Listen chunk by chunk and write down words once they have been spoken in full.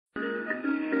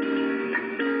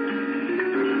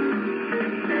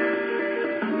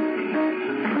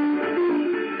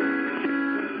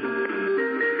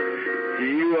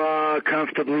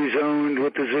comfortably zoned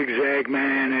with the Zig Zag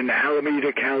Man in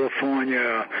Alameda,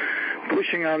 California,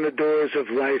 pushing on the doors of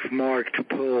life marked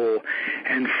pull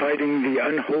and fighting the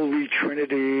unholy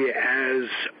trinity as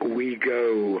we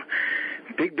go.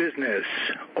 Big business,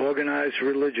 organized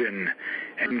religion,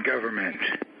 and government.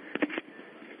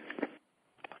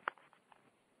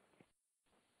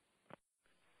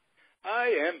 I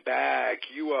am back.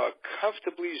 You are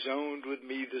comfortably zoned with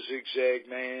me, the Zig Zag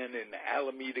Man, in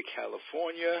Alameda,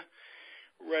 California,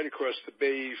 right across the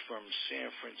bay from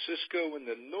San Francisco in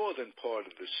the northern part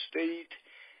of the state.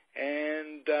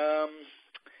 And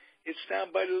it's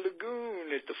down by the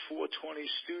lagoon at the 420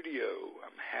 studio.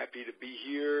 I'm happy to be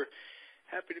here,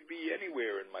 happy to be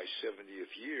anywhere in my 70th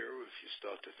year, if you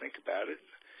start to think about it.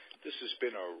 This has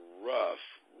been a rough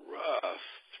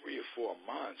 3 or 4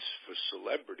 months for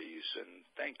celebrities, and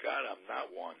thank God I'm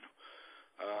not one.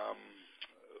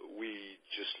 We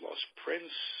just lost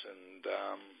Prince, and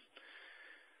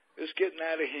it's getting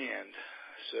out of hand.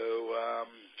 So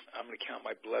I'm going to count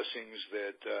my blessings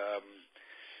that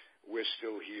we're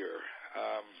still here.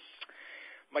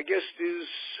 My guest is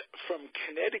from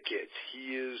Connecticut.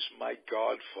 He is my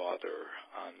godfather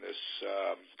on this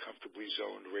Comfortably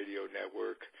Zoned radio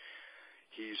network.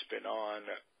 He's been on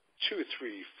 2 or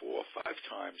 3, 4, 5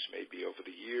 times maybe over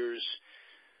the years.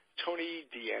 Tony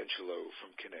D'Angelo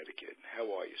from Connecticut.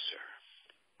 How are you, sir?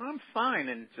 I'm fine,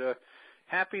 and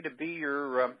happy to be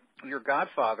your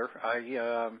godfather. I've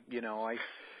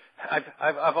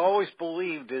always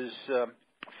believed, as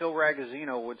Phil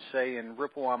Ragazzino would say, in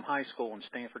Ripplebaum High School in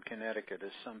Stamford, Connecticut,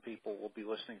 as some people will be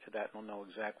listening to that and will know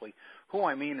exactly who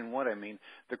I mean and what I mean.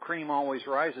 The cream always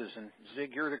rises, and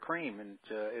Zig, you're the cream, and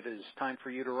it is time for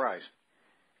you to rise.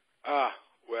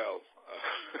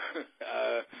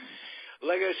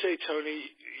 Like I say,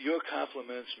 Tony, your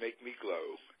compliments make me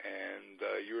glow, and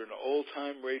you're an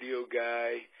old-time radio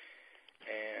guy,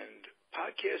 and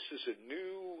podcast is a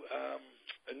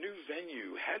new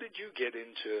venue. How did you get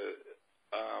into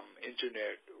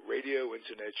internet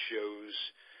shows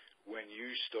when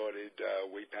you started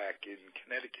way back in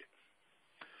Connecticut?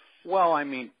 Well, I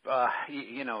mean,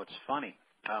 it's funny.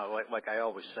 Like I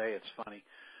always say, it's funny.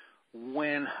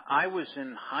 When I was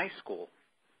in high school,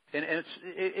 and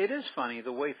it is funny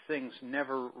the way things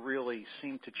never really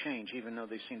seem to change, even though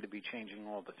they seem to be changing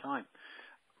all the time.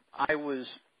 I was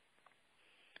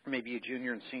maybe a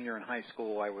junior and senior in high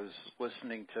school. I was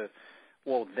listening to,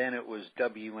 well, then it was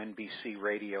WNBC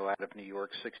radio out of New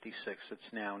York, 66.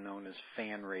 It's now known as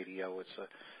Fan Radio. It's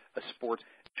a sports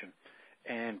station.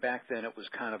 And back then it was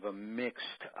kind of a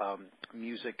mixed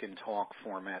music and talk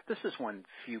format. This is when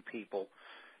few people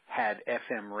had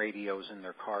FM radios in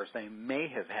their cars. They may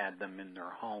have had them in their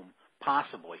home,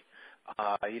 possibly,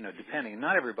 depending.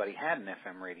 Not everybody had an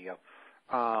FM radio.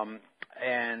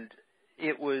 And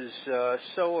it was,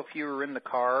 so if you were in the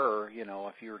car or,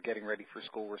 if you were getting ready for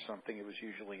school or something, it was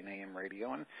usually an AM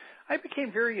radio. And I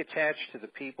became very attached to the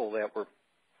people that were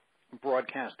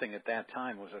broadcasting at that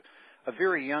time. It was a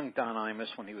very young Don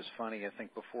Imus when he was funny, I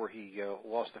think, before he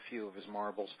lost a few of his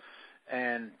marbles.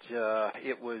 And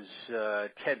it was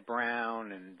Ted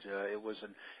Brown, and it was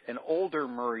an older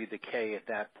Murray the K at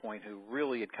that point who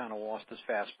really had kind of lost his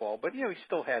fastball. But, he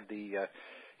still had the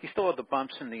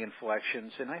bumps and the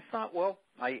inflections. And I thought, well,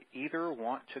 I either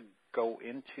want to go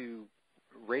into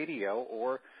radio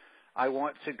or I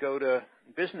want to go to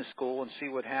business school and see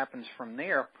what happens from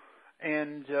there.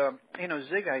 And,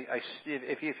 Zig,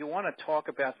 if you want to talk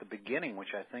about the beginning,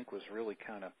 which I think was really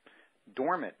kind of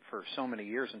dormant for so many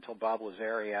years until Bob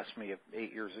Lazari asked me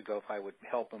 8 years ago if I would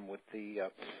help him with the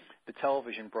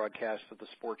television broadcast of the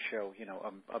sports show,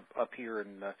 up here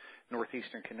in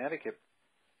northeastern Connecticut.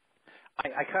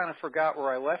 I kind of forgot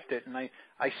where I left it, and I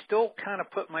still kind of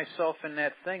put myself in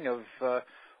that thing of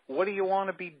what do you want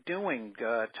to be doing,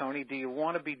 Tony? Do you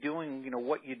want to be doing,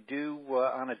 what you do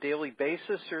on a daily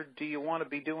basis, or do you want to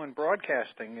be doing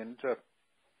broadcasting? And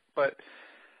but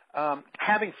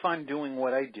having fun doing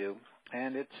what I do,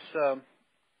 and it's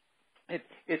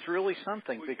really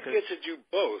something because you get to do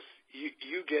both.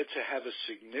 You get to have a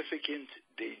significant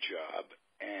day job,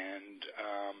 and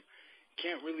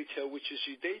can't really tell which is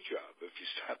your day job if you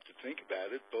stop to think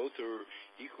about it. Both are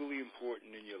equally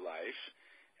important in your life,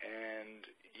 and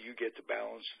you get to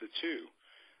balance the two.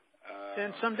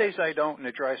 And some days I don't, and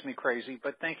it drives me crazy,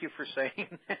 but thank you for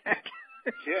saying that.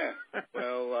 Yeah.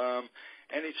 Well,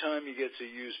 anytime you get to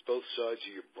use both sides of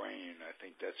your brain, I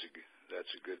think that's a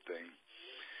good thing.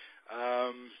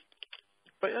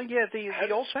 But the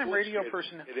old-time radio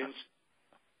person.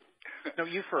 No,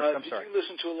 you first. I'm sorry. Did you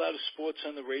listen to a lot of sports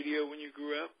on the radio when you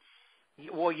grew up?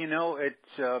 Well,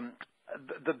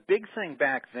 the big thing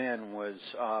back then was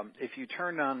if you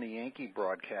turned on the Yankee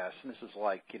broadcast, and this is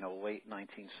like, late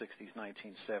 1960s,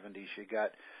 1970s, you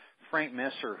got Frank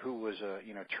Messer, who was a,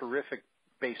 terrific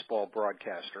baseball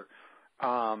broadcaster.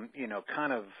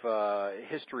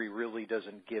 History really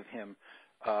doesn't give him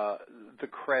the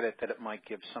credit that it might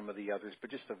give some of the others, but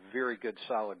just a very good,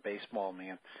 solid baseball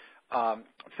man.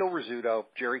 Phil Rizzuto,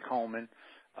 Jerry Coleman.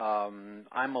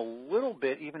 I'm a little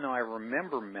bit, even though I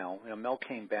remember Mel, Mel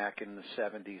came back in the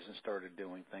 70s and started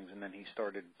doing things, and then he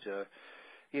started,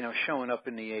 showing up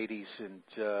in the 80s. And,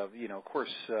 of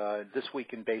course, This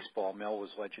Week in Baseball, Mel was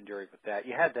legendary with that.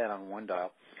 You had that on one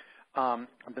dial.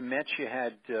 The Mets, you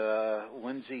had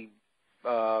Lindsay,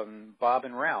 Bob,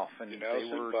 and Ralph, and Nelson,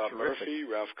 they were Bob terrific. Murphy,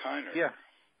 Ralph Kiner. Yeah.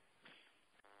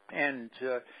 And,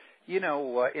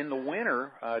 in the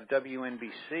winter,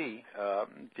 WNBC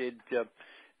did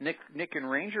Nick and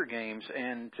Ranger games,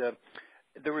 and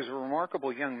there was a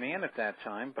remarkable young man at that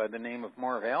time by the name of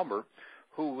Marv Albert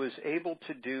who was able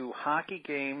to do hockey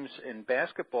games and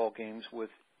basketball games with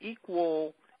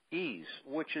equal ease,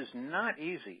 which is not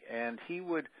easy. And he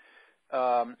would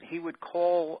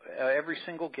call every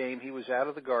single game. He was out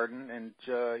of the Garden, and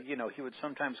he would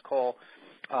sometimes call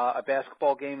a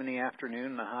basketball game in the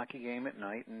afternoon and a hockey game at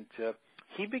night. And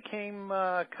he became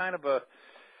kind of a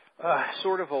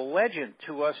sort of a legend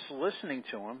to us listening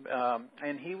to him.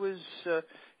 And he was,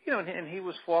 and he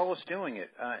was flawless doing it.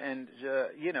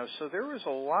 So there was a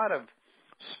lot of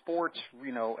sports,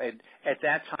 at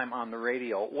that time on the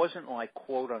radio. It wasn't like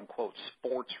quote unquote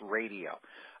sports radio.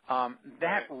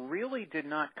 That really did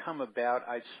not come about,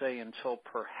 I'd say, until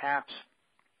perhaps,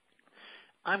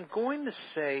 I'm going to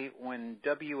say, when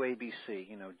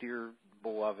WABC, dear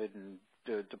beloved and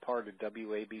departed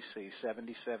WABC,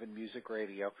 77 Music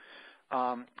Radio,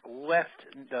 left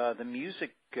the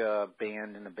music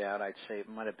band in about, I'd say it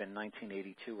might have been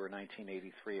 1982 or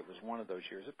 1983. It was one of those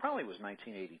years. It probably was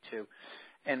 1982.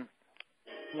 And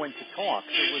went to talk.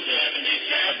 There was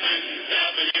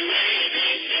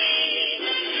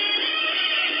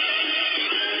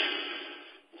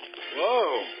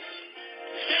Whoa.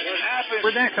 What happened?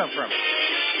 Where'd that come from?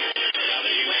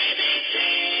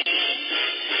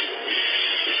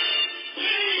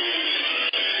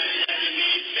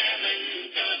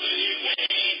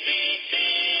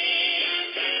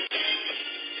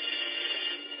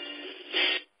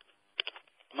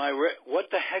 What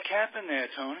the heck happened there,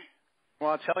 Tony?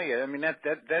 Well, I'll tell you. I mean,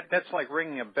 that's like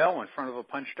ringing a bell in front of a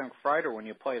punch drunk fighter when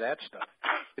you play that stuff.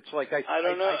 It's like I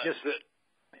don't know.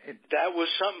 That was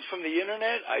something from the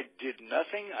internet. I did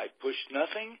nothing. I pushed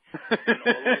nothing. And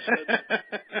all of a sudden,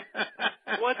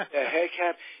 what the heck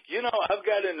happened? I've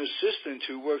got an assistant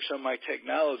who works on my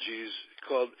technologies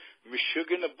called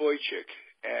Meshuggah Boychik,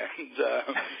 and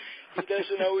he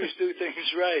doesn't always do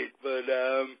things right, but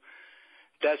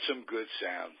that's some good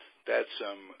sound. That's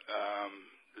some.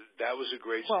 That was a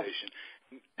great station.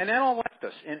 And that all left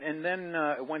us, and then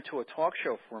it went to a talk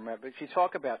show format. But if you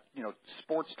talk about,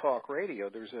 sports talk radio,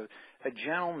 there's a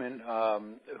gentleman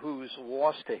who's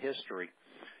lost to history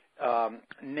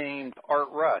named Art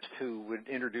Rust, who would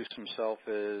introduce himself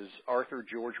as Arthur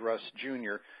George Rust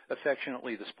Jr.,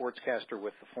 affectionately the sportscaster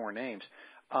with the four names.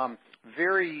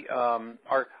 Very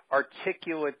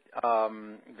articulate,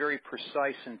 very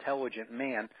precise, intelligent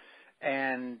man.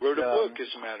 And wrote a book, as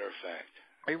a matter of fact.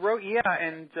 He wrote,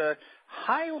 and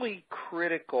highly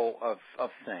critical of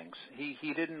things.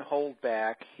 He didn't hold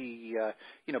back. He,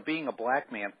 being a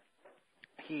black man,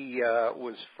 he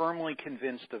was firmly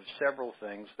convinced of several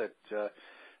things, that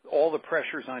all the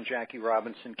pressures on Jackie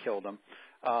Robinson killed him.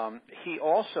 He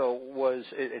also was,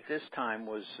 at this time,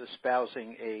 was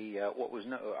espousing a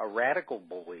radical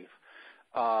belief.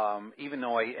 Even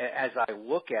though as I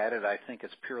look at it, I think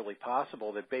it's purely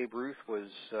possible that Babe Ruth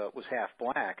was half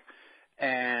black.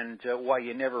 And why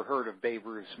you never heard of Babe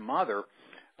Ruth's mother,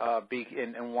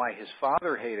 and why his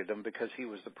father hated him, because he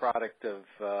was the product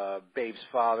of Babe's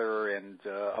father and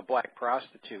a black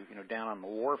prostitute, down on the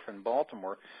wharf in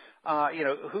Baltimore.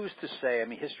 Who's to say? I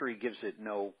mean, history gives it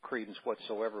no credence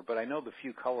whatsoever. But I know the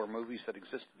few color movies that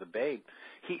existed of Babe.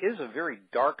 He is a very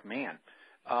dark man.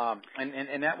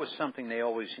 And that was something they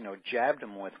always, jabbed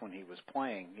him with when he was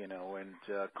playing, and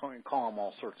call him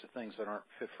all sorts of things that aren't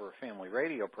fit for a family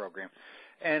radio program.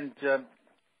 And,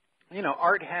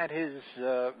 Art had his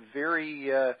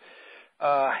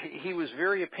he was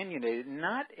very opinionated,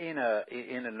 not in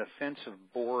an offensive,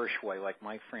 boorish way like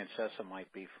Mike Francesa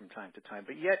might be from time to time,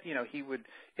 but yet, he would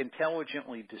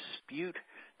intelligently dispute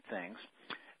things.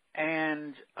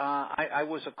 And I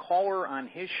was a caller on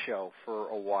his show for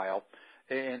a while.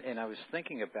 and I was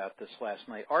thinking about this last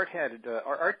night. Art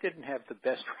didn't have the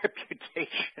best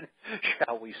reputation,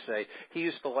 shall we say. He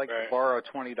used to like to borrow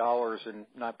 $20 and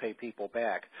not pay people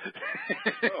back.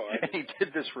 And he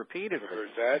did this repeatedly. Heard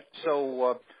that.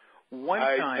 So one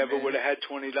time I never would have had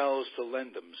 $20 to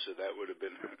lend him, so that would have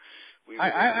been.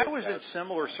 I was in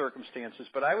similar circumstances,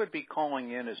 but I would be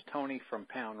calling in as Tony from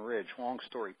Pound Ridge. Long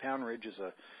story. Pound Ridge is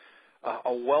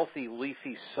a wealthy,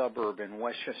 leafy suburb in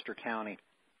Westchester County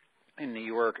in New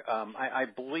York. I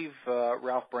believe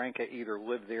Ralph Branca either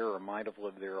lived there or might have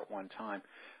lived there at one time.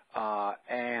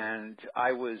 And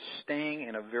I was staying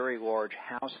in a very large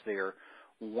house there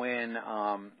when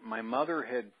my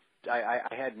mother I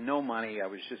had no money. I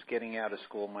was just getting out of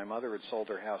school. My mother had sold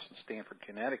her house in Stamford,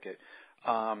 Connecticut.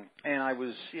 And I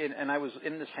was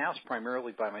in this house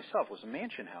primarily by myself. It was a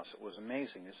mansion house. It was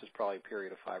amazing. This is probably a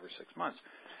period of 5 or 6 months.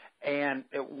 And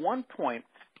at one point,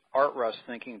 Art Russ,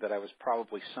 thinking that I was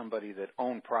probably somebody that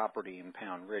owned property in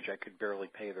Pound Ridge, I could barely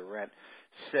pay the rent,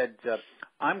 said,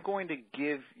 I'm going to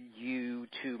give you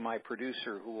to my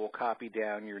producer who will copy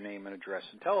down your name and address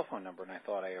and telephone number. And I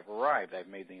thought I have arrived. I've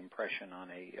made the impression on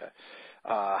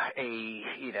a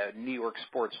New York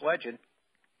sports legend.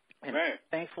 And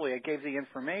thankfully, I gave the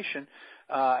information,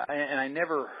 and I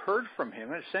never heard from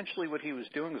him. And essentially, what he was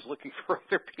doing was looking for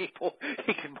other people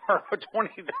he could borrow $20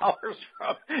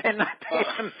 from and not pay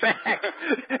them back.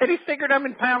 And he figured I'm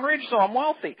in Pound Ridge, so I'm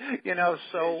wealthy,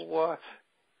 So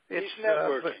he's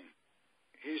networking.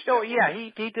 Yeah,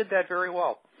 he did that very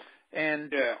well.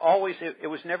 And always, it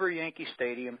was never Yankee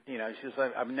Stadium. He says,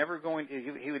 I'm never going.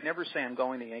 He would never say, I'm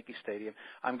going to Yankee Stadium.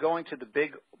 I'm going to the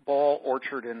Big Ball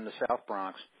Orchard in the South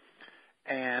Bronx.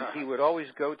 And he would always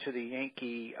go to the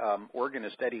Yankee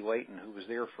organist, Eddie Layton, who was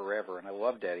there forever, and I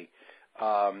loved Eddie.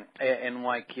 And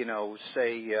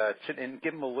say, and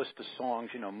give him a list of songs,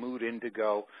 Mood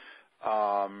Indigo,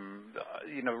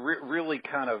 really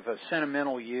kind of a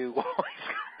Sentimental You.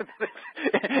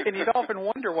 And you'd often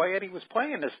wonder why Eddie was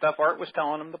playing this stuff. Art was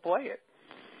telling him to play it.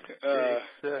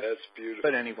 That's beautiful.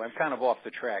 But anyway, I'm kind of off the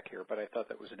track here, but I thought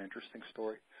that was an interesting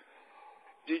story.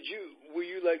 Were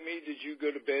you like me? Did you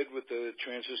go to bed with the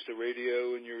transistor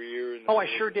radio in your ear? I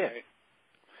sure did.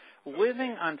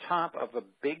 Living on top of a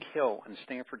big hill in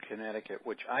Stamford, Connecticut,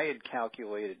 which I had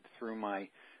calculated through my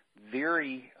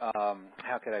very,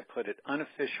 how could I put it,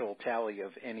 unofficial tally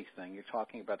of anything. You're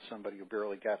talking about somebody who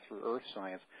barely got through earth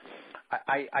science.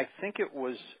 I think it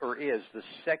was, or is, the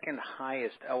second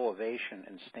highest elevation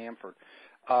in Stamford.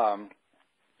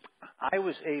 I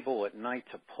was able at night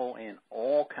to pull in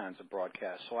all kinds of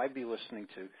broadcasts. So I'd be listening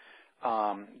to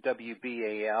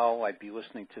WBAL. I'd be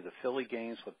listening to the Philly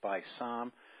games with By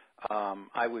Sam.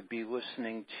 I would be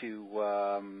listening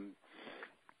to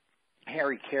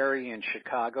Harry Carey in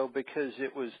Chicago because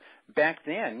it was back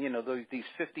then, these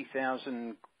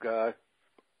 50,000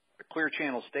 Clear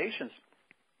Channel stations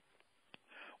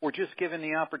were just given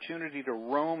the opportunity to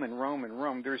roam and roam and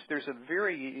roam. There's a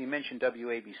you mentioned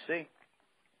WABC.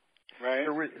 Right.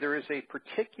 There is a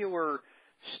particular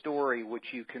story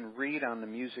which you can read on the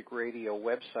Music Radio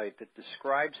website that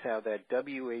describes how that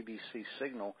WABC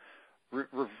signal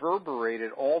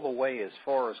reverberated all the way as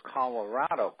far as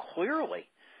Colorado, clearly.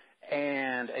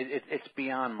 And it's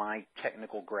beyond my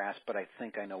technical grasp, but I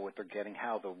think I know what they're getting,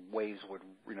 how the waves would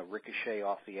ricochet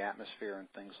off the atmosphere and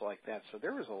things like that. So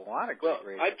there was a lot of great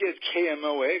radio. I get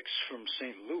KMOX from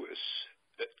St. Louis,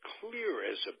 clear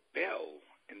as a bell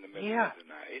in the middle of the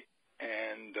night.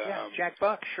 And Jack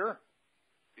Buck, sure.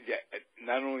 Yeah,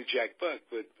 not only Jack Buck,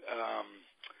 but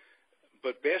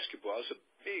basketball. I was a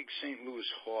big St. Louis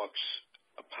Hawks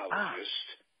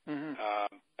apologist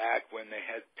back when they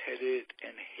had Pettit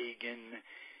and Hagan,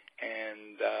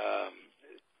 and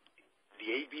the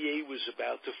ABA was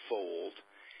about to fold,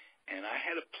 and I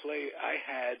had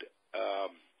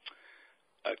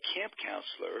a camp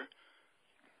counselor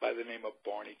by the name of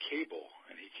Barney Cable,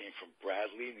 and he came from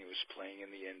Bradley, and he was playing in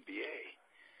the NBA,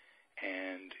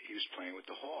 and he was playing with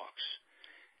the Hawks.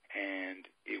 And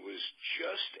it was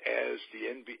just as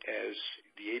the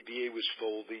ABA was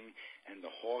folding, and the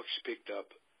Hawks picked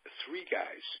up 3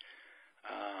 guys,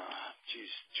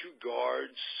 2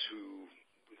 guards who,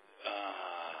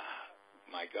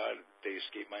 my God, they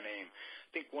escaped my name. I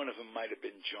think one of them might have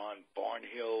been John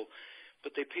Barnhill.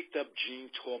 But they picked up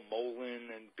Gene Tormolin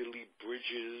and Billy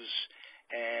Bridges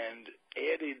and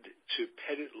added to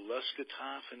Pettit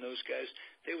Luskatov and those guys.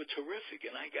 They were terrific,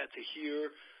 and I got to hear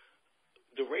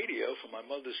the radio from my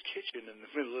mother's kitchen in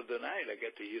the middle of the night. I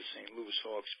got to hear St. Louis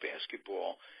Hawks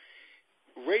basketball.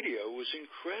 Radio was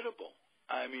incredible.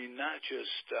 I mean, not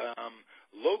just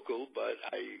local, but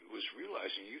I was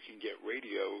realizing you can get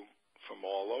radio from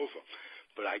all over.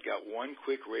 but I got one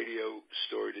quick radio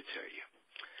story to tell you.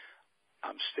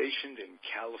 I'm stationed in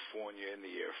California in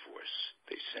the Air Force.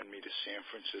 They send me to San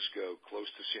Francisco, close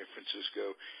to San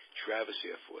Francisco, Travis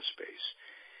Air Force Base.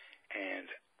 And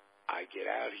I get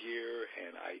out here,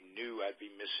 and I knew I'd be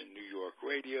missing New York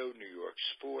radio, New York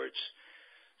sports.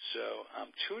 So I'm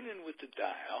tuning with the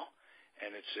dial,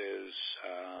 and it says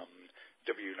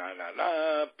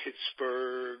W999,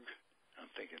 Pittsburgh.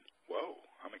 I'm thinking, whoa,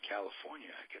 I'm in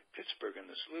California. I get Pittsburgh on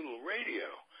this little radio.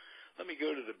 Let me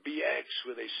go to the BX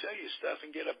where they sell you stuff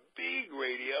and get a big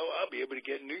radio. I'll be able to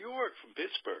get New York from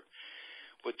Pittsburgh.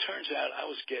 But turns out I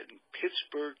was getting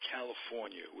Pittsburgh,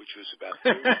 California, which was about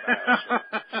 30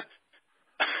 miles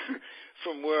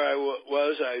from where I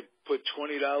was. I put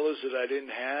 $20 that I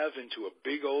didn't have into a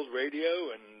big old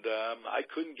radio, and I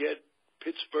couldn't get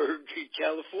Pittsburgh,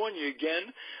 California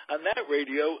again on that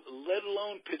radio, let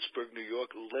alone Pittsburgh, New York,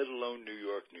 let alone New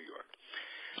York, New York.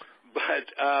 But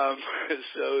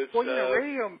so it's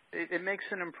radio it makes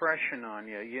an impression on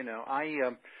you. You know,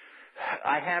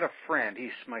 I had a friend.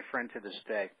 He's my friend to this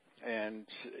day, and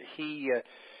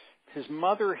his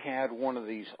mother had one of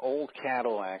these old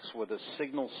Cadillacs with a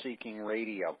signal-seeking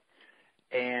radio,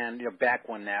 and back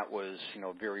when that was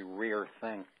a very rare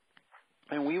thing.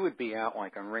 And we would be out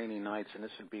like on rainy nights, and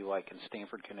this would be like in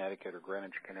Stamford, Connecticut, or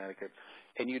Greenwich, Connecticut,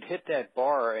 and you'd hit that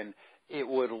bar, and it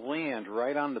would land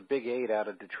right on the Big 8 out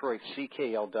of Detroit,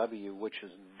 CKLW, which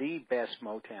is the best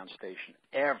Motown station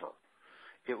ever.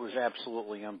 It was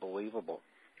absolutely unbelievable.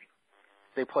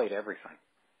 They played everything.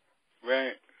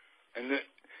 Right. And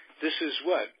this is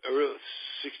what, early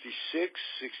 66,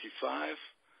 65?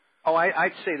 Oh,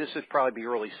 I'd say this would probably be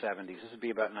early 70s. This would be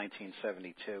about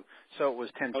 1972. So it was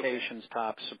Temptations, okay.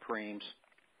 Tops, Supremes,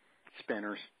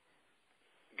 Spinners.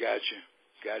 Gotcha.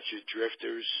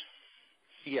 Drifters.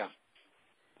 Yeah.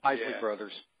 Isley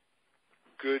Brothers.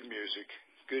 Good music.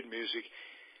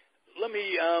 Let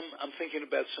me, I'm thinking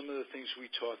about some of the things we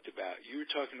talked about. You were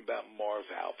talking about Marv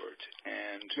Albert.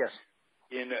 And yes.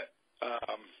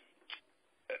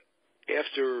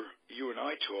 After you and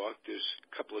I talked, there's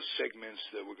a couple of segments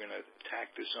that we're going to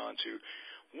tack this onto.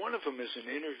 One of them is an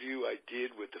interview I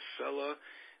did with the fella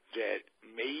that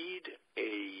made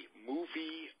a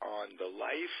movie on the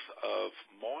life of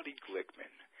Marty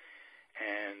Glickman.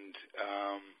 And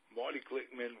Marty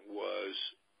Glickman was,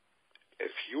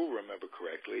 if you'll remember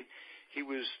correctly, he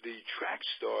was the track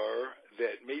star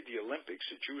that made the Olympics,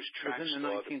 a Jewish track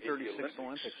star that made the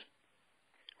Olympics.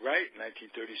 Right,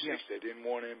 1936. Yeah. They didn't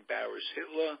want to embarrass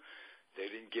Hitler. They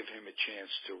didn't give him a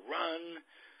chance to run.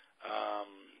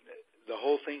 The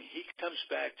whole thing. He comes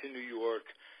back to New York,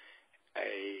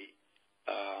 a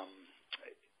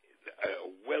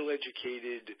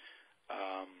well-educated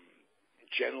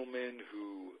gentleman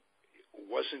who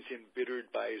wasn't embittered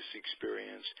by his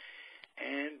experience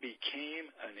and became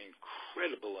an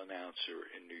incredible announcer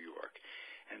in New York.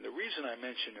 And the reason I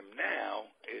mention him now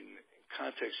in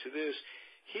context to this,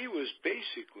 he was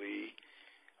basically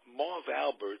Marv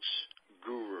Albert's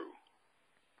guru.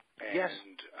 And yes.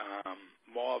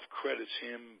 Marv credits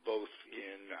him both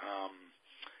in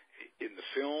the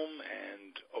film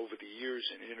and over the years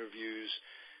in interviews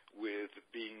with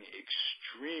being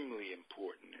extremely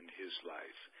important in his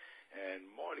life. And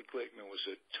Marty Glickman was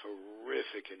a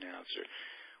terrific announcer.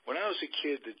 When I was a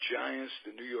kid, the Giants,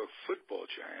 the New York Football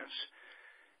Giants,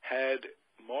 had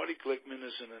Marty Glickman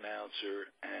as an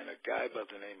announcer and a guy by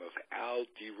the name of Al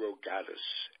DeRogatis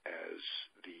as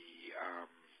the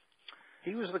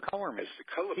he was the colorman. As the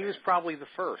colorman. He was probably the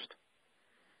first.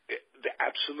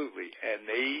 Absolutely, and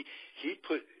they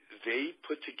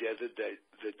put together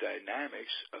the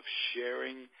dynamics of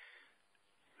sharing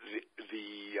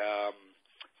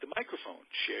the microphone.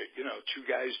 Two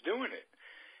guys doing it,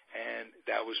 and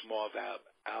that was Marv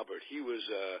Albert. He was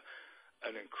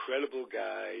an incredible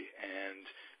guy, and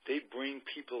they bring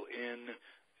people in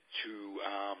to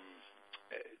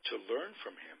learn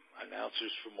from him. Announcers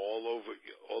from all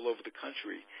over the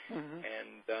country, mm-hmm.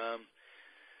 And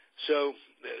so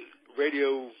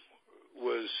radio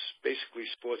was basically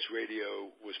sports radio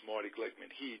was Marty Glickman.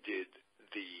 He did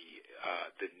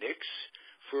the Knicks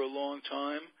for a long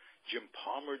time. Jim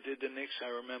Palmer did the Knicks, I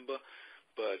remember,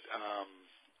 but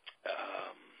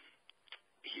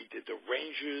he did the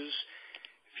Rangers.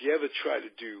 If you ever try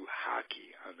to do hockey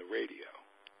on the radio,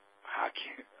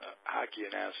 hockey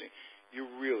announcing, you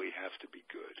really have to be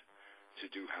good to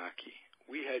do hockey.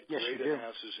 We had great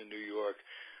announcers in New York.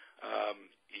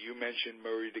 You mentioned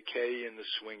Murray Decay in the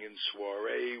Swingin'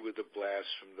 Soiree with a blast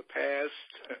from the past.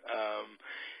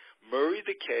 Murray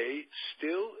Decay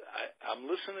still, I'm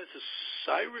listening to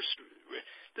Cyrus.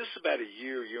 This is about a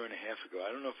year and a half ago.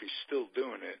 I don't know if he's still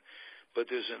doing it, but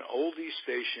there's an oldie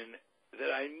station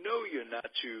that I know you're not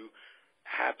too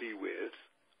happy with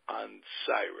on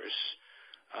Cyrus,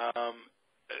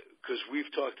 because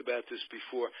we've talked about this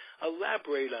before.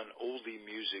 Elaborate on oldie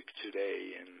music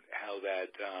today and how that...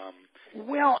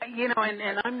 Well,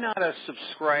 and I'm not a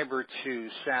subscriber to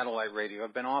satellite radio.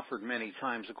 I've been offered many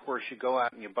times. Of course, you go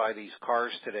out and you buy these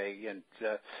cars today, and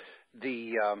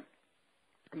the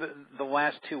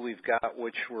last two we've got,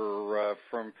 which were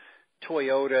from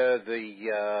Toyota,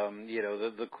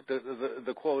 the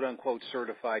quote unquote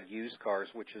certified used cars,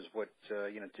 which is what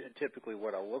typically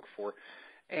what I look for.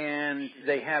 And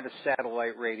they have a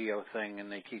satellite radio thing,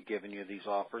 and they keep giving you these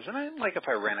offers. And if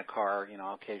I rent a car,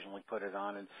 I'll occasionally put it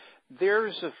on. And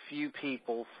there's a few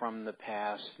people from the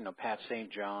past, Pat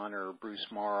St. John or Bruce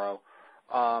Morrow,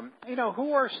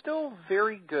 who are still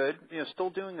very good,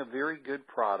 still doing a very good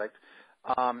product.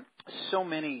 So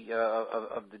many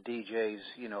of the DJs,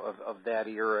 of that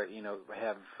era,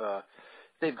 have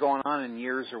they've gone on in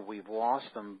years, or we've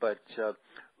lost them. But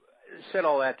said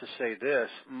all that to say this: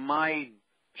 my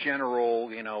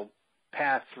general,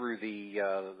 path through the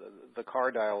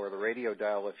car dial or the radio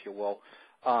dial, if you will,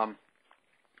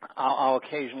 I'll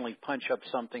occasionally punch up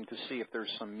something to see if there's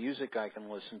some music I can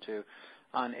listen to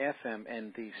on FM,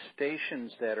 and the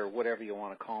stations that are whatever you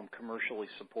want to call them, commercially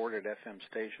supported FM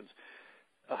stations,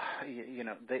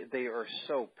 they are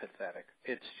so pathetic.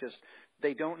 It's just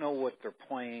they don't know what they're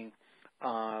playing.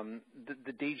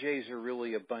 The DJs are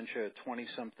really a bunch of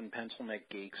 20-something pencil neck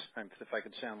geeks, if I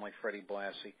could sound like Freddie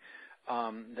Blassie.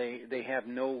 They have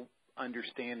no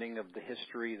understanding of the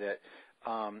history that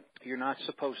you're not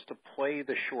supposed to play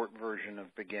the short version of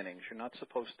Beginnings. You're not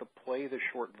supposed to play the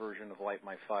short version of Light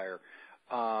My Fire,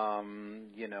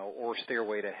 or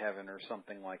Stairway to Heaven or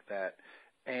something like that.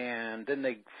 And then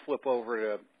they flip over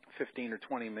to 15 or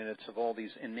 20 minutes of all these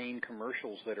inane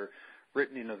commercials that are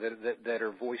written, that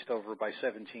are voiced over by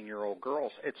 17-year-old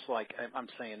girls. It's like I'm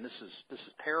saying, this is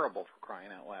terrible, for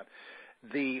crying out loud.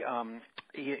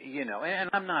 And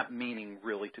I'm not meaning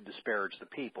really to disparage the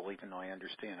people, even though I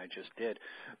understand I just did.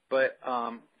 But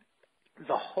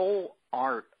the whole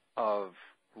art of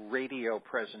radio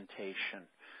presentation,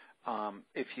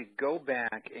 if you go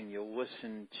back and you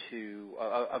listen to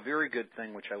a very good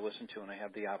thing, which I listen to and I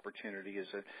have the opportunity,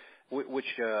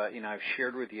 which I've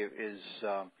shared with you, is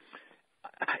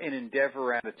an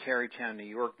endeavor out of Tarrytown, New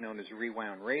York, known as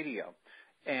Rewound Radio.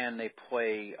 And they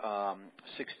play 50s,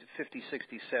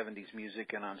 60s, 70s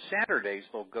music. And on Saturdays,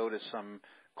 they'll go to some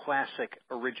classic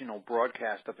original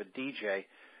broadcast of a DJ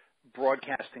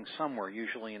broadcasting somewhere,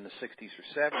 usually in the 60s or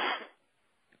 70s.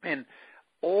 And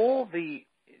all the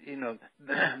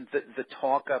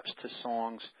talk-ups to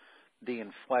songs, the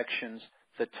inflections,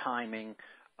 the timing,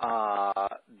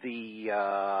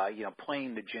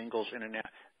 playing the jingles in and out,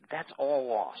 that's all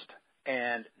lost.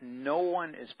 And no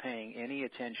one is paying any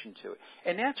attention to it.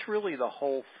 And that's really the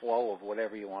whole flow of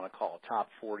whatever you want to call it, top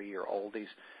 40 or oldies,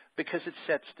 because it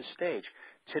sets the stage.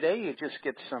 Today you just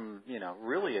get some,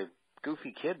 really a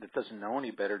goofy kid that doesn't know any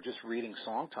better just reading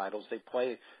song titles. They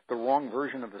play the wrong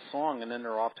version of the song, and then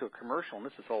they're off to a commercial, and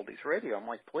this is oldies radio. I'm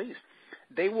like, please.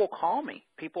 They will call me.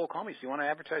 People will call me. So you want to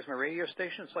advertise my radio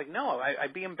station? It's like, no,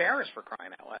 I'd be embarrassed, for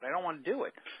crying out loud. I don't want to do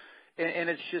it. And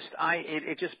it's just,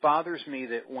 it just bothers me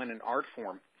that when an art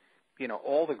form,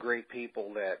 all the great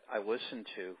people that I listen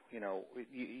to,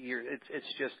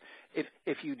 it's just,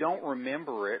 if you don't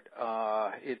remember it,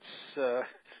 it's,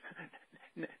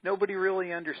 nobody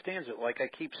really understands it. Like I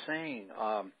keep saying,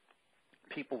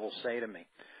 people will say to me,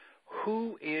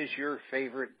 who is your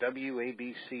favorite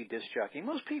WABC disc jockey?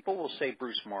 Most people will say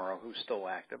Bruce Morrow, who's still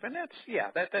active. And that's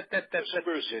a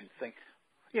good thing.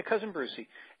 Yeah, Cousin Brucie.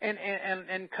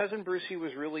 And Cousin Brucie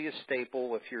was really a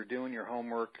staple. If you're doing your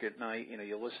homework at night,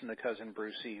 you listen to Cousin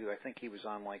Brucie, who I think he was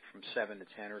on like from 7 to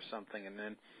 10 or something. And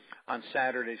then on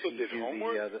Saturdays he'd do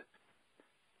homework?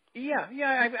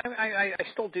 I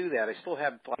still do that. I still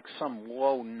have like some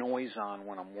low noise on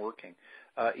when I'm working,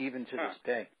 even to this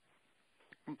day.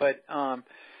 But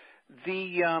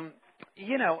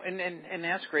and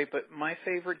that's great, but my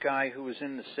favorite guy, who was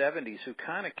in the 70s, who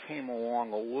kind of came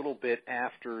along a little bit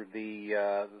after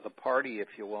the party, if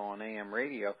you will, on AM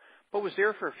radio, but was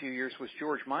there for a few years, was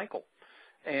George Michael.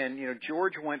 And,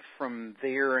 George went from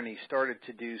there and he started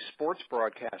to do sports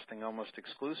broadcasting almost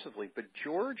exclusively. But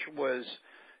George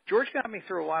got me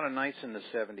through a lot of nights in the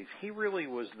 70s. He really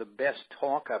was the best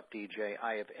talk-up DJ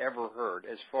I have ever heard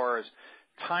as far as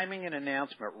timing an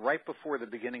announcement right before the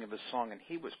beginning of a song, and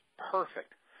he was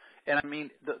perfect. And I mean,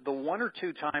 the one or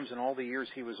two times in all the years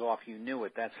he was off, you knew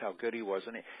it. That's how good he was.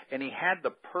 And he had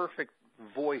the perfect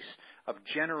voice of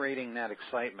generating that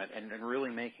excitement and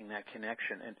really making that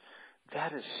connection. And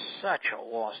That is such a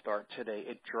lost art today.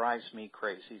 It drives me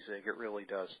crazy, Zig. It really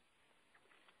does.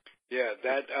 Yeah,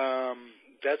 that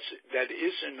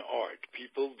is an art.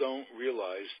 People don't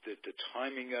realize that the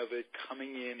timing of it,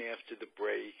 coming in after the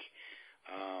break,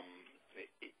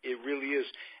 it really is.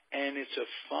 And it's a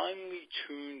finely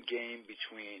tuned game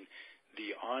between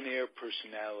the on-air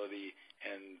personality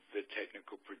and the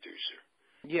technical producer.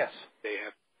 Yes. They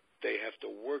have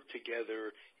to work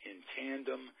together in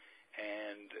tandem,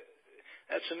 and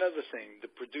that's another thing. The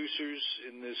producers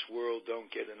in this world don't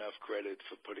get enough credit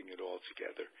for putting it all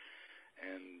together.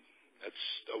 And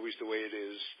that's always the way it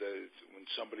is. That when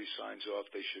somebody signs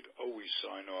off, they should always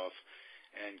sign off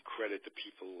and credit the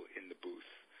people in the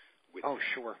booth with them.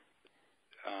 Sure.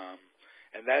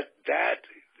 And that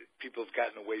people have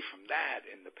gotten away from that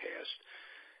in the past.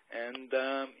 And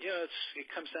it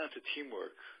comes down to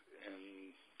teamwork.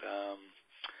 And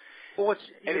well,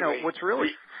 anyway, what's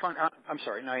really fun. I'm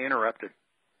sorry, no, I interrupted.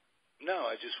 No,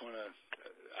 I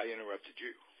interrupted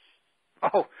you.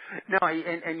 Oh, no, and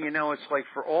it's like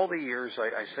for all the years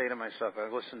I say to myself, I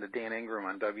listened to Dan Ingram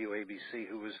on WABC,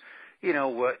 who was,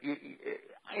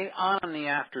 on in the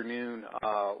afternoon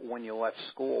when you left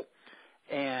school,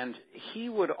 and he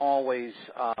would always,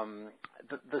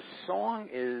 the song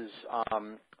is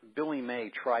Billy May,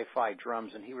 Tri-Fi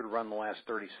Drums, and he would run the last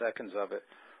 30 seconds of it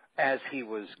as he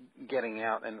was getting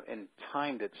out and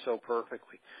timed it so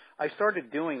perfectly. I started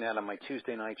doing that on my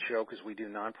Tuesday night show because we do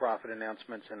nonprofit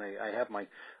announcements, and I have my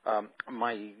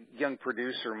young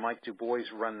producer, Mike DuBois,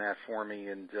 run that for me.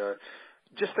 And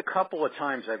just a couple of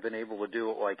times I've been able to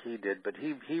do it like he did, but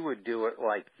he would do it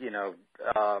like,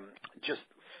 just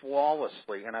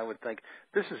flawlessly. And I would think,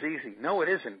 this is easy. No, it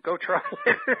isn't. Go try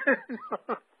it.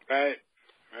 Right.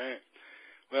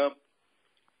 Well,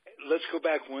 let's go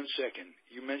back 1 second.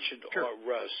 You mentioned Sure. Art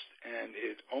Rust, and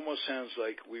it almost sounds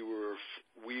like we were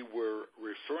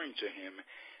referring to him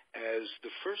as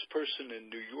the first person in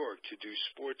New York to do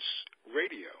sports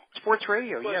radio. Sports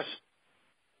radio, yes.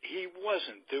 He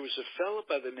wasn't. There was a fellow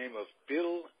by the name of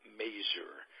Bill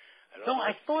Mazer.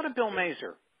 I thought of Bill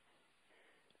Mazer.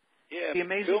 Yeah, the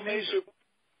amazing Bill Mazer.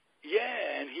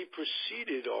 Yeah, and he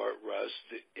preceded Art Rust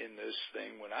in this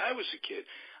thing when I was a kid.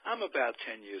 I'm about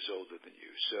 10 years older than you,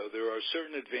 so there are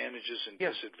certain advantages and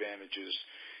disadvantages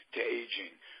to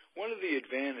aging. One of the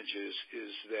advantages is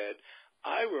that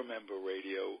I remember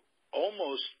radio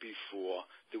almost before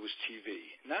there was TV.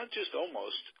 Not just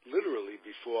almost, literally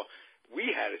before we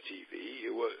had a TV.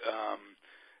 It was,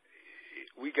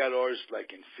 we got ours like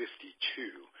in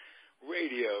 52.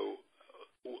 Radio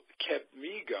kept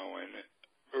me going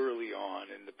early on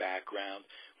in the background.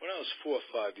 When I was 4 or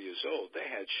 5 years old, they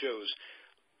had shows,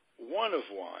 one of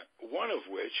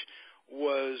which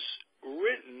was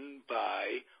written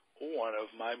by one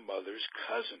of my mother's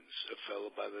cousins, a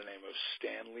fellow by the name of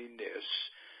Stanley Niss,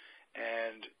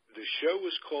 and the show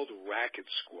was called Racket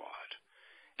Squad.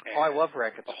 And I love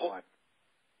Racket Squad.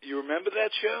 You remember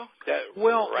that show?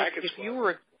 Racket if Squad?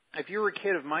 you were a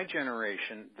kid of my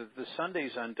generation, the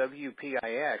Sundays on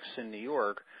WPIX in New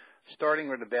York,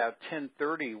 starting at about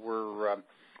 10:30, were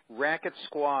Racket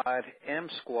Squad, M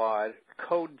Squad,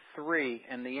 Code 3,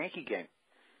 and the Yankee Game.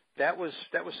 That was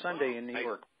Sunday in New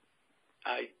York.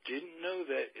 I didn't know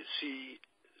that. See,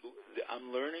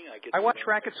 I'm learning. I watch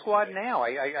Racket Squad now.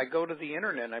 I go to the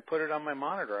internet and I put it on my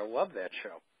monitor. I love that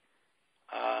show.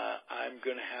 I'm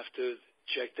going to have to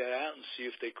check that out and see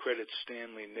if they credit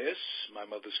Stanley Niss, my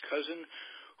mother's cousin,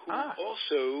 who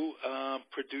also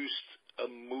produced a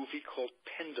movie called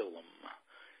Pendulum.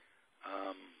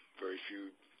 Very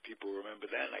few people remember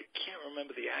that, and I can't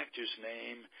remember the actor's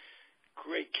name.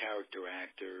 Great character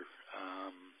actor,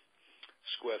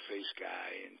 square-faced guy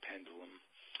in Pendulum.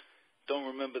 Don't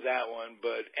remember that one,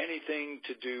 but anything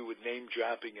to do with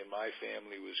name-dropping in my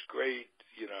family was great.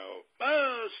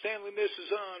 Stanley Niss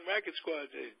is on Racket Squad.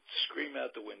 They'd scream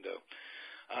out the window.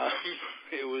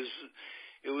 It was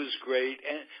great,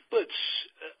 but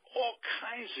all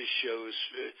kinds of shows.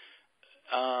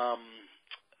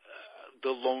 The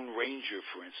Lone Ranger,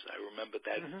 for instance, I remember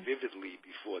that vividly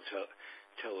before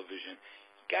television.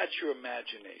 Got your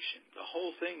imagination. The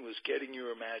whole thing was getting your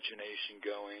imagination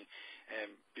going, and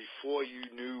before you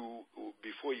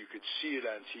could see it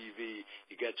on TV,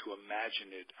 you got to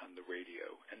imagine it on the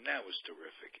radio, and that was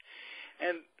terrific.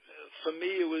 And for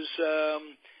me, it was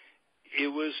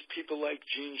people like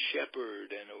Gene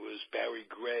Shepard, and it was Barry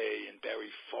Gray and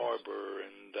Barry Farber,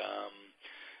 and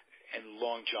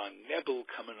Long John Nebel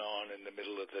coming on in the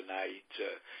middle of the night to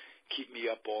keep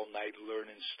me up all night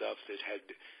learning stuff that had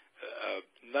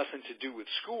nothing to do with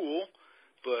school,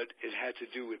 but it had to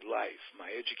do with life. My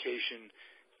education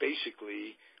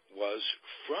basically was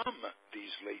from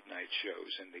these late night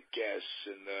shows and the guests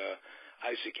and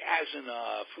Isaac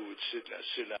Asimov, who would sit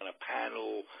on a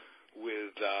panel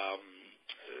with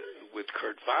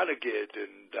Kurt Vonnegut,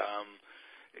 and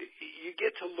you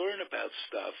get to learn about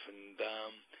stuff, and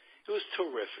it was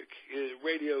terrific.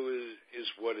 Radio is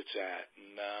what it's at,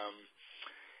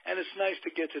 and it's nice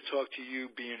to get to talk to you,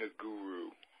 being a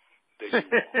guru that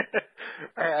you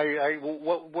are.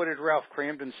 What did Ralph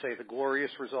Cramden say? The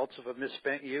glorious results of a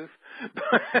misspent youth.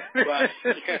 But,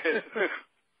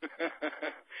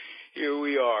 here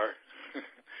we are.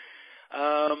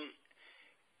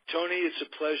 Tony, it's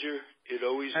a pleasure. It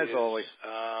always is. As always.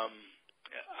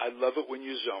 I love it when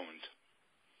you're zoned.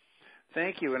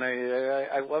 Thank you, and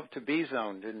I love to be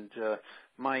zoned. And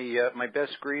my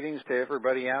best greetings to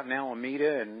everybody out in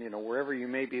Alameda and wherever you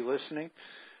may be listening.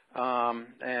 There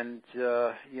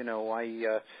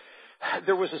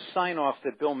was a sign off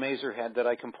that Bill Mazer had that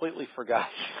I completely forgot.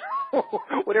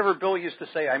 Whatever Bill used to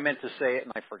say, I meant to say it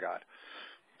and I forgot.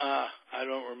 I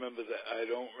don't remember that. I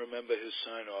don't remember his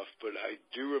sign off, but I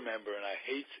do remember, and I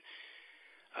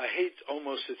hate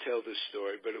almost to tell this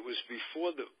story, but it was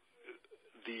before the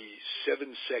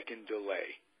 7-second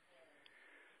delay.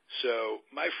 So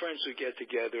my friends would get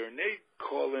together and they'd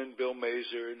call in Bill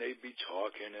Mazer and they'd be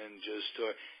talking and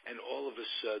and all of a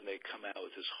sudden they come out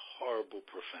with this horrible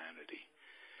profanity,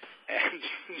 and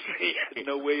they had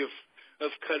no way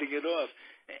of cutting it off.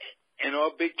 And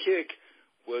our big kick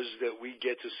was that we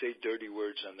get to say dirty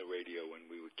words on the radio when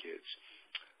we were kids.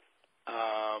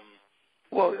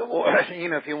 Well,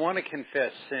 if you want to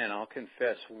confess sin, I'll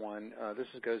confess one. This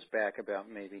goes back about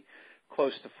maybe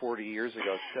close to 40 years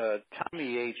ago.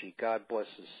 Tommy Agee, God bless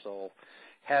his soul,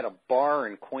 had a bar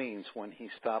in Queens when he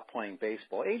stopped playing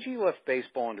baseball. Agee left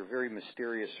baseball under very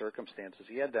mysterious circumstances.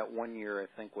 He had that 1 year, I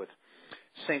think, with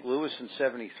St. Louis in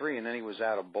 '73, and then he was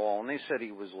out of ball. And they said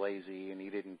he was lazy and he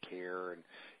didn't care. And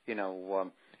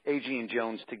Agee and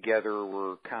Jones together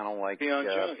were kind of like Cleon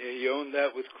Jones. He owned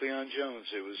that with Cleon Jones.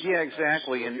 It was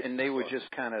exactly, and they would just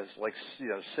kind of like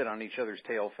sit on each other's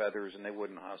tail feathers, and they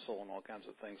wouldn't hustle and all kinds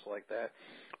of things like that.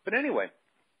 But anyway,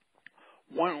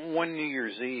 one New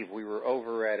Year's Eve, we were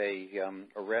over at a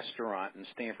restaurant in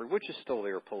Stanford, which is still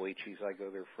there, Polici's. I go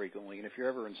there frequently, and if you're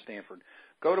ever in Stanford,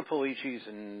 go to Polici's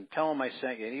and tell them I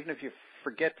sent you. And even if you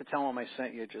forget to tell them I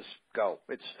sent you, just go.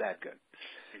 It's that good.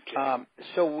 Okay.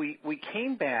 So we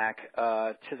came back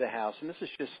to the house, and this is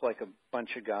just like a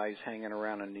bunch of guys hanging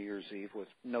around on New Year's Eve with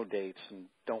no dates and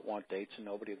don't want dates, and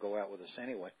nobody will go out with us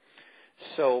anyway.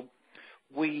 So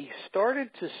we started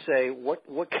to say, what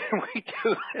can we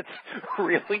do that's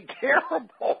really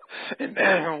terrible?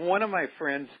 And one of my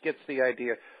friends gets the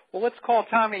idea, well, let's call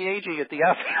Tommy Agee at the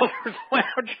Outfielders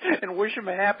Lounge and wish him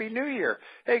a Happy New Year.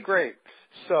 Hey, great.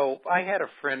 So I had a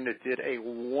friend that did a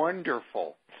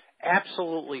wonderful,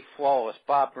 absolutely flawless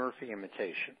Bob Murphy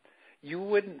imitation. You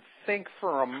wouldn't think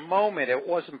for a moment it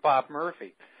wasn't Bob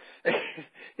Murphy.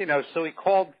 So he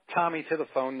called Tommy to the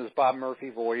phone in his Bob Murphy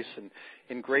voice, and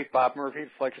in great Bob Murphy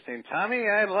flexion, saying, Tommy,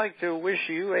 I'd like to wish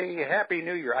you a Happy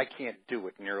New Year. I can't do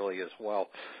it nearly as well.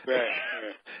 Right.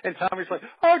 And Tommy's like,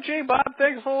 oh, gee, Bob,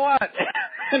 thanks a lot.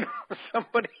 And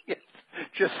somebody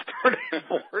just started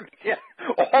boarding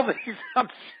all these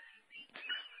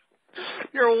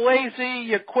you're lazy,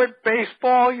 you quit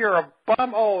baseball, you're a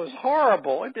bum. Oh, it was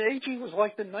horrible. And Agee was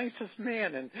like the nicest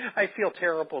man, and I feel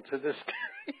terrible to this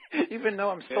day, even though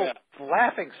I'm still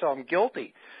laughing, so I'm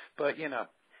guilty. But,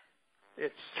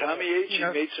 it's... Tommy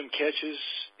Agee made some catches.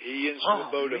 He and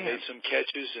Swoboda made some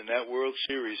catches in that World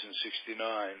Series in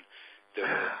 '69 that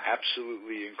were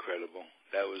absolutely incredible.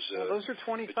 That was those are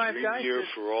 25 a dream guys year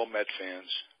for all Met fans.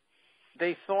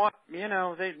 They thought,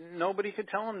 nobody could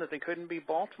tell them that they couldn't beat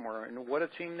Baltimore, and what a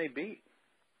team they beat.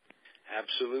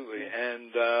 Absolutely.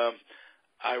 And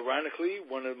ironically,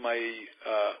 one of my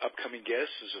upcoming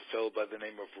guests is a fellow by the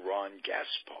name of Ron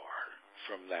Gaspar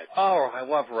from that team. Oh, I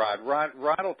love Rod.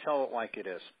 Rod will tell it like it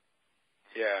is.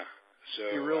 Yeah.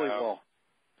 So he really will.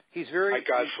 He's very... My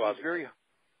godfather he's very,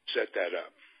 set that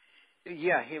up.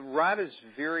 Yeah, Rod is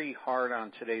very hard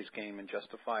on today's game, and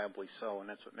justifiably so, and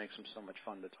that's what makes him so much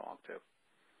fun to talk to.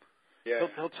 Yeah,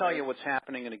 he'll tell you what's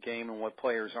happening in a game and what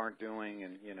players aren't doing,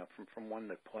 and from one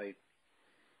that played.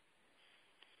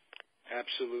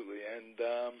 Absolutely, and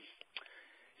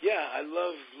I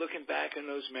love looking back on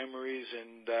those memories,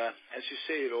 and as you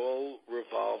say, it all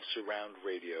revolves around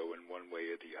radio in one way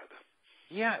or the other.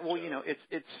 Yeah, well,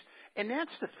 it's. And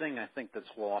that's the thing I think that's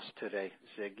lost today,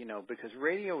 Zig, because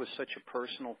radio is such a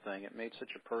personal thing. It made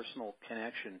such a personal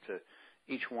connection to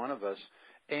each one of us.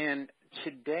 And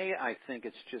today I think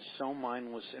it's just so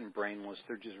mindless and brainless.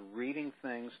 They're just reading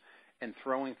things and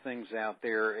throwing things out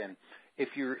there. And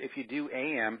if you do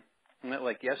AM,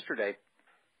 like yesterday,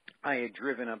 I had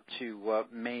driven up to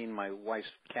Maine. My wife's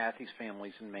Kathy's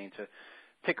family's in Maine to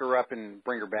pick her up and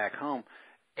bring her back home.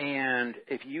 And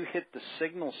if you hit the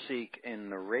signal seek in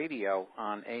the radio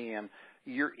on AM,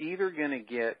 you're either going to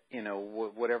get,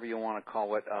 whatever you want to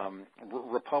call it,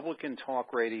 Republican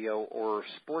talk radio or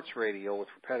sports radio with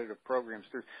repetitive programs.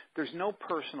 There's no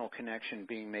personal connection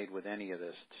being made with any of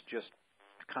this. It's just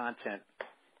content.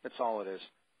 That's all it is.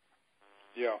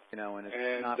 Yeah. And it's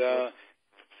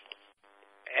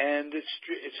and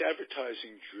it's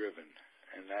advertising driven,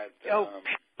 and that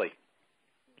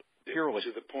purely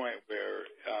to the point where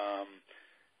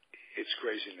it's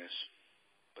craziness.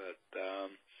 But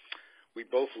we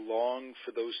both long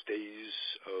for those days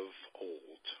of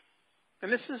old.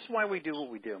 And this is why we do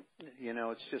what we do.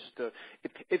 It's just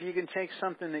if you can take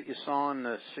something that you saw in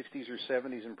the 60s or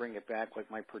 70s and bring it back,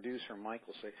 like my producer Mike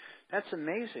will say, that's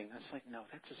amazing. It's like, no,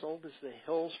 that's as old as the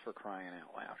hills, for crying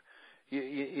out loud.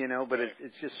 But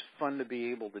it's just fun to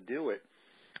be able to do it.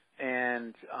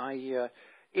 And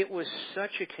it was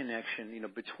such a connection,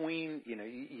 between,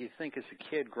 you think as a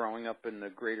kid growing up in the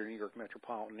greater New York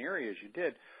metropolitan area as you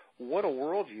did, what a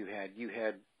world you had. You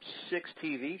had 6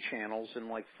 TV channels and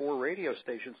like 4 radio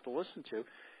stations to listen to.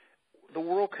 The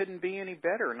world couldn't be any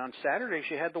better. And on Saturdays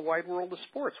you had the wide world of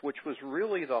sports, which was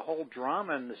really the whole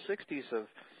drama in the 60s of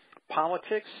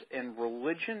politics and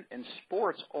religion and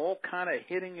sports all kind of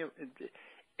hitting it.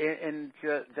 And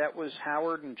that was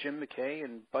Howard and Jim McKay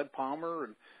and Bud Palmer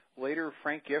and later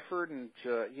Frank Gifford, and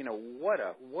what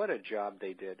a job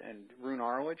they did. And Roone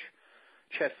Arledge,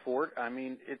 Chet Ford. I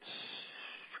mean, it's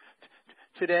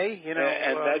today, and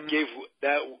that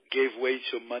gave way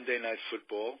to Monday Night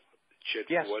Football. Chet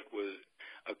Ford was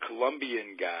a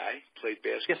Colombian guy, played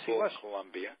basketball in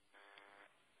Colombia,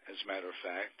 as a matter of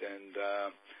fact, and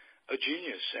a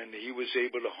genius. And he was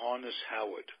able to harness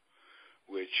Howard,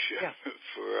 which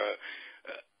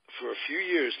for a few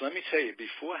years, let me tell you,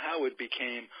 before Howard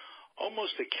became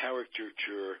almost a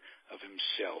caricature of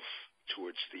himself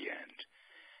towards the end,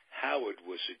 Howard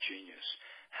was a genius.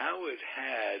 Howard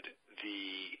had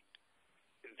the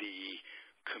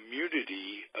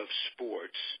community of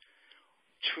sports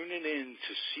tuning in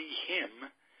to see him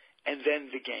and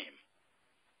then the game.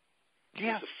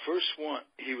 Yeah.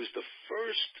 He was the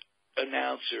first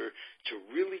announcer to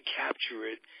really capture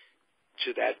it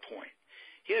to that point.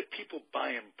 He had people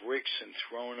buying bricks and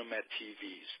throwing them at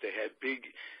TVs. They had big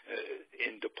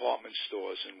in department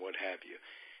stores and what have you.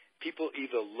 People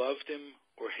either loved him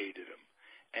or hated him.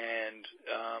 And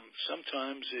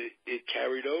sometimes it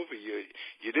carried over.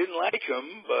 You didn't like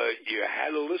him, but you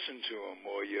had to listen to him,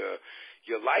 or you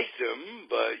liked him,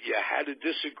 but you had to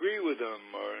disagree with him.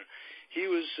 Or he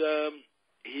was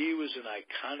an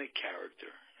iconic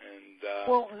character. And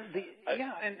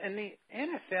the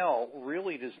NFL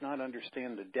really does not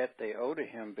understand the debt they owe to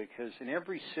him, because in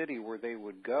every city where they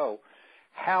would go,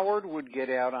 Howard would get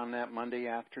out on that Monday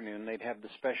afternoon. They'd have the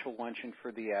special luncheon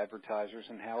for the advertisers,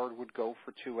 and Howard would go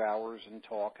for 2 hours and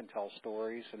talk and tell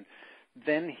stories. And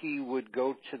then he would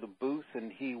go to the booth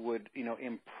and he would,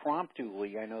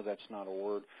 impromptuly, I know that's not a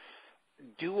word,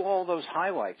 do all those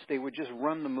highlights. They would just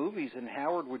run the movies, and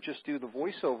Howard would just do the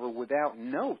voiceover without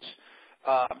notes,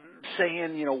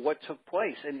 saying, what took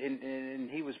place. And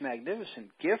he was magnificent.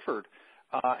 Gifford.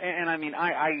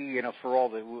 For all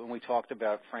the, when we talked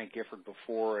about Frank Gifford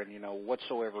before, and,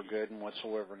 whatsoever good and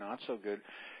whatsoever not so good,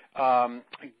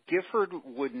 Gifford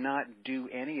would not do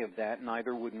any of that,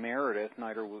 neither would Meredith,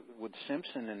 neither would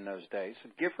Simpson in those days.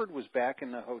 Gifford was back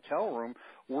in the hotel room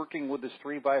working with his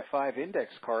 3x5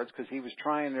 index cards, because he was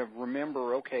trying to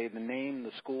remember, the name,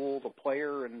 the school, the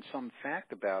player, and some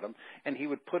fact about him, and he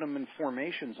would put them in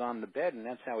formations on the bed, and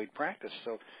that's how he'd practice.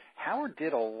 So Howard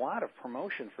did a lot of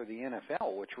promotion for the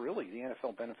NFL, which really the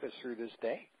NFL benefits through this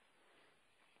day.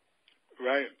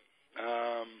 Right.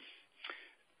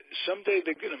 Someday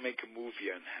they're going to make a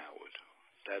movie on Howard.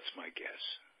 That's my guess.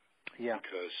 Yeah.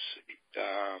 Because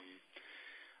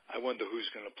I wonder who's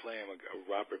going to play him, a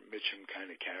Robert Mitchum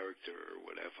kind of character or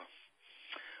whatever.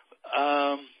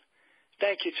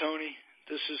 Thank you, Tony.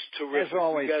 This is terrific. As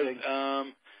always, this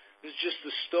is just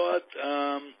the start.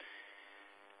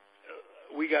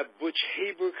 We got Butch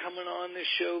Haber coming on this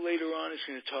show later on. He's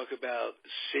going to talk about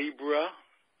Sabra.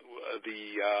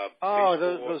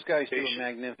 Those guys do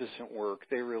magnificent work.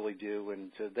 They really do,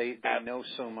 and they know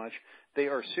so much. They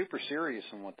are super serious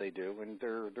in what they do, and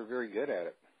they're very good at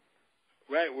it.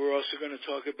 Right. We're also going to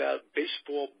talk about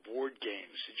baseball board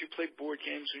games. Did you play board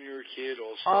games when you were a kid?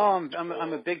 Also,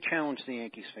 I'm a big Challenge the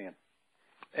Yankees fan.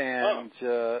 And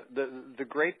the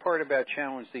great part about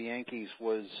Challenge the Yankees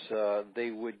was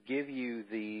they would give you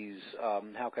these,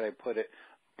 how could I put it,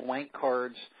 blank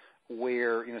cards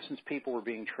where, since people were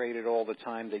being traded all the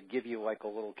time, they'd give you like a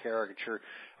little caricature.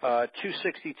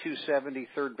 260, 270,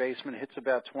 third baseman, hits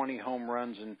about 20 home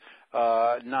runs, and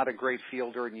not a great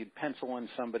fielder, and you'd pencil in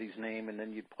somebody's name, and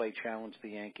then you'd play Challenge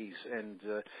the Yankees. And,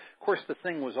 of course, the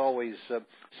thing was always,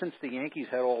 since the Yankees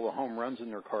had all the home runs in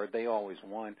their card, they always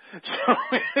won. So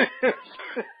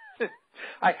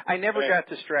I never got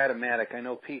to Stratomatic. I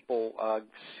know people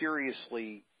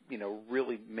seriously,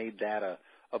 really made that a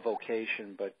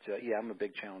vocation, but yeah, I'm a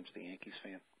big Challenge the Yankees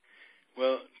fan.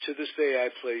 Well, to this day,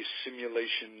 I play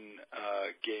simulation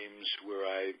games where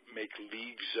I make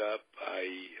leagues up.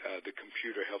 The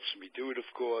computer helps me do it, of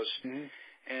course. Mm-hmm.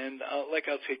 And I'll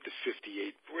take the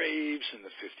 58 Braves and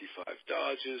the 55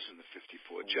 Dodgers and the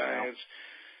 54 Giants,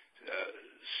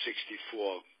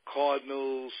 64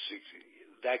 Cardinals,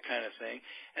 that kind of thing.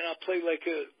 And I'll play like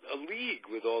a league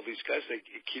with all these guys. It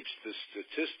keeps the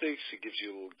statistics. It gives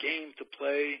you a little game to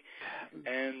play.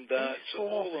 And it's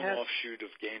all an offshoot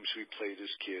of games we played as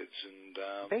kids.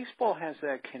 And baseball has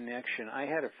that connection. I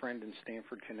had a friend in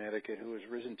Stamford, Connecticut, who has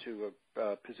risen to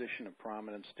a position of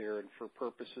prominence there, and for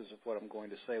purposes of what I'm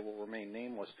going to say will remain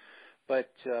nameless.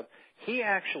 But he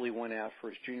actually went out for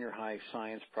his junior high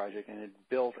science project and had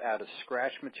built out of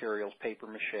scratch materials, paper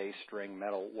mache, string,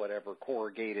 metal, whatever,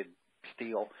 corrugated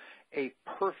steel, a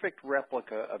perfect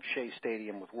replica of Shea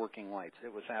Stadium with working lights.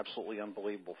 It was absolutely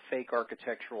unbelievable. Fake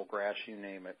architectural grass, you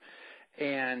name it.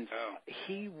 And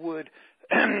he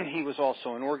was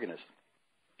also an organist.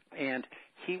 And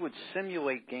he would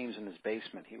simulate games in his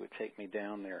basement. He would take me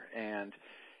down there, and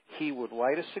he would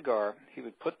light a cigar. He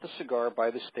would put the cigar by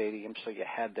the stadium so you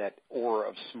had that aura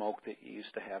of smoke that you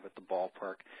used to have at the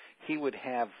ballpark. He would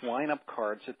have lineup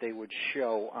cards that they would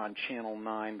show on Channel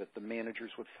 9 that the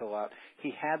managers would fill out.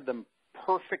 He had them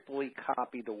perfectly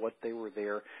copied to what they were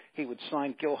there. He would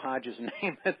sign Gil Hodges'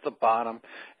 name at the bottom,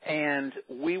 and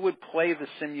we would play the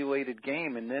simulated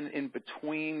game. And then in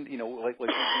between, like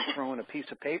throwing a piece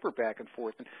of paper back and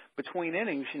forth, and between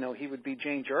innings, he would be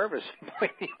Jane Jarvis and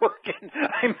play the organ.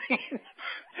 I mean,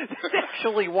 this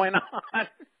actually went on.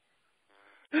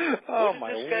 Oh,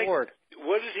 my Lord.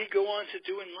 What did he go on to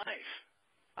do in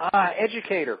life?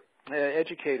 Educator,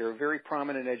 a very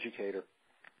prominent educator.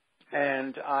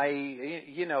 And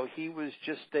he was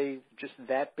just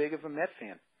that big of a Met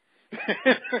fan.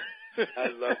 I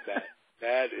love that.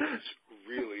 That is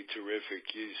really terrific.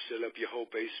 You set up your whole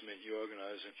basement. You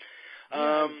organize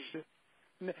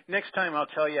it. Next time I'll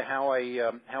tell you how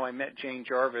I met Jane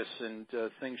Jarvis and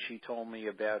things she told me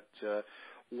about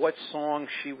what song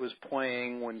she was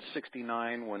playing when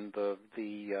 '69, when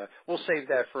the we'll save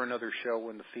that for another show,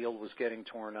 when the field was getting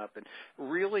torn up. And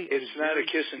really, it's not a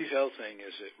kiss and tell thing,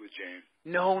 is it, with Jane?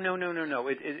 No.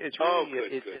 It's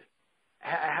really good.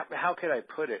 How could I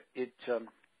put it?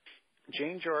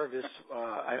 Jane Jarvis.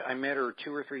 I met her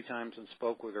 2 or 3 times and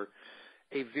spoke with her.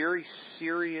 A very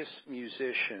serious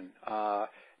musician.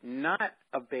 Not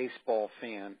a baseball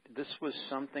fan. This was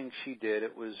something she did.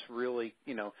 It was really,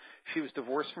 she was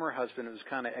divorced from her husband. It was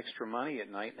kind of extra money at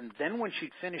night. And then when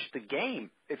she'd finish the game,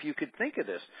 if you could think of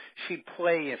this, she'd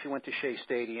play, if you went to Shea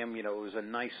Stadium, it was a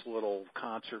nice little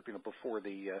concert, before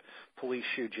the police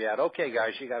shoot you out. Okay,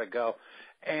 guys, you got to go.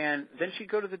 And then she'd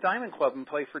go to the Diamond Club and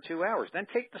play for 2 hours. Then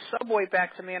take the subway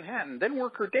back to Manhattan. Then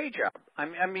work her day job.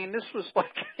 I mean, this was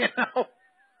like,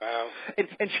 Wow.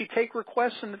 And she'd take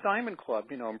requests in the Diamond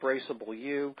Club, Embraceable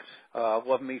You,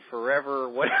 Love Me Forever,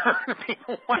 whatever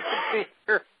people want to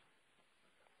hear.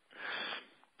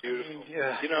 Beautiful.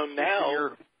 Yeah.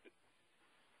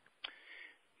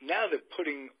 Now they're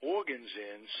putting organs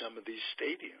in some of these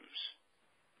stadiums,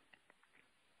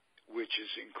 which is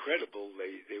incredible.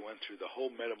 They went through the whole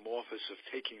metamorphosis of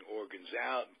taking organs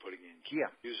out and putting in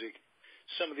music.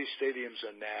 Some of these stadiums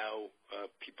are now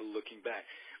people looking back.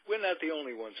 We're not the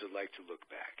only ones that like to look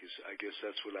back. I guess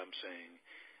that's what I'm saying.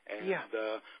 And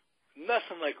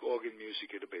nothing like organ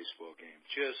music at a baseball game.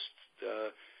 Just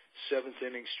 7th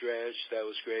inning stretch. That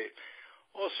was great.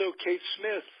 Also, Kate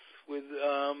Smith with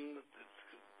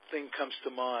thing comes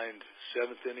to mind.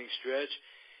 7th inning stretch.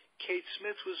 Kate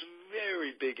Smith was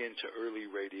very big into early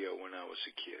radio when I was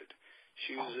a kid.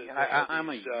 She was. I'm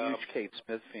a huge Kate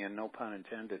Smith fan. No pun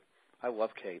intended. I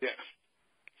love Kate.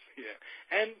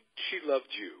 Yeah, and she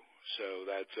loved you, so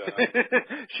that's.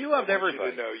 She loved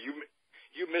everybody.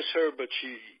 You miss her, but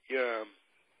there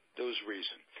was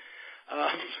reason.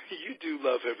 You do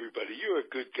love everybody. You're a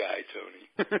good guy,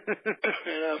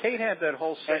 Tony. Kate had that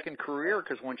whole second career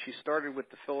because when she started with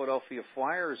the Philadelphia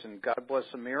Flyers and God Bless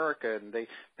America, and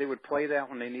they would play that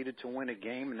when they needed to win a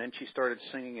game, and then she started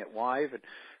singing it live, and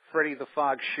Freddie the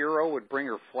Fog Shiro would bring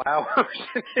her flowers.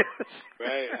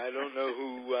 Right. I don't know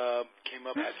who came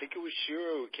up. I think it was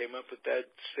Shiro who came up with that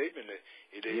statement.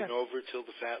 It ain't over till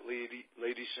the fat lady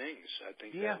sings. I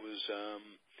think that was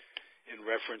in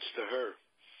reference to her.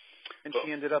 And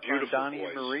she ended up on Donnie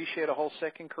voice. and Marie. She had a whole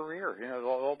second career,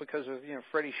 all because of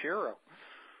Freddie Shiro.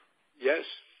 Yes.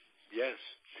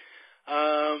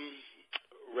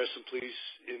 Rest in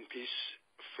peace,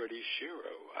 Freddie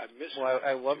Shiro. I miss him. Well,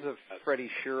 I love the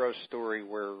Freddie Shiro story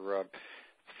where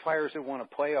Flyers had won a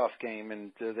playoff game,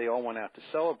 and they all went out to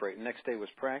celebrate. The next day was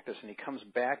practice, and he comes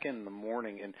back in the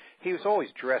morning, and he was always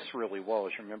dressed really well,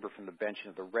 as you remember from the bench,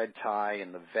 the red tie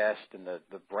and the vest and the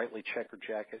brightly checkered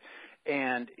jacket.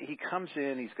 And he comes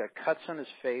in, he's got cuts on his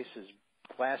face, his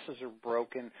glasses are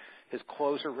broken, his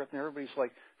clothes are ripped, and everybody's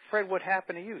like, Fred, what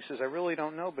happened to you? He says, I really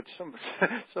don't know, but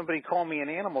somebody called me an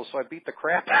animal, so I beat the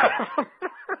crap out of him.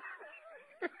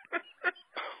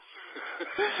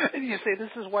 And you say,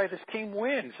 this is why this team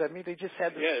wins. I mean, they just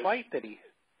had this fight that he...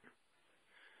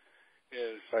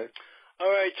 Yes. Right. All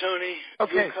right, Tony.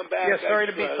 Okay. You'll come back. Yeah, sorry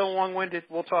to be so long-winded.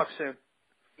 We'll talk soon.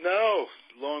 No,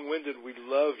 long-winded. We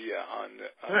love you on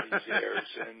these airs.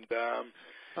 And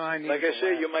like I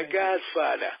say, you're my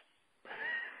godfather.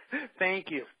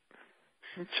 Thank you.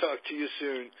 Talk to you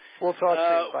soon. We'll talk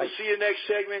soon. Bye. We'll see you next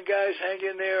segment, guys. Hang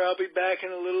in there. I'll be back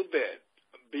in a little bit.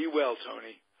 Be well,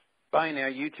 Tony. Bye now.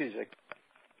 You too, Zig.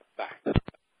 Bye.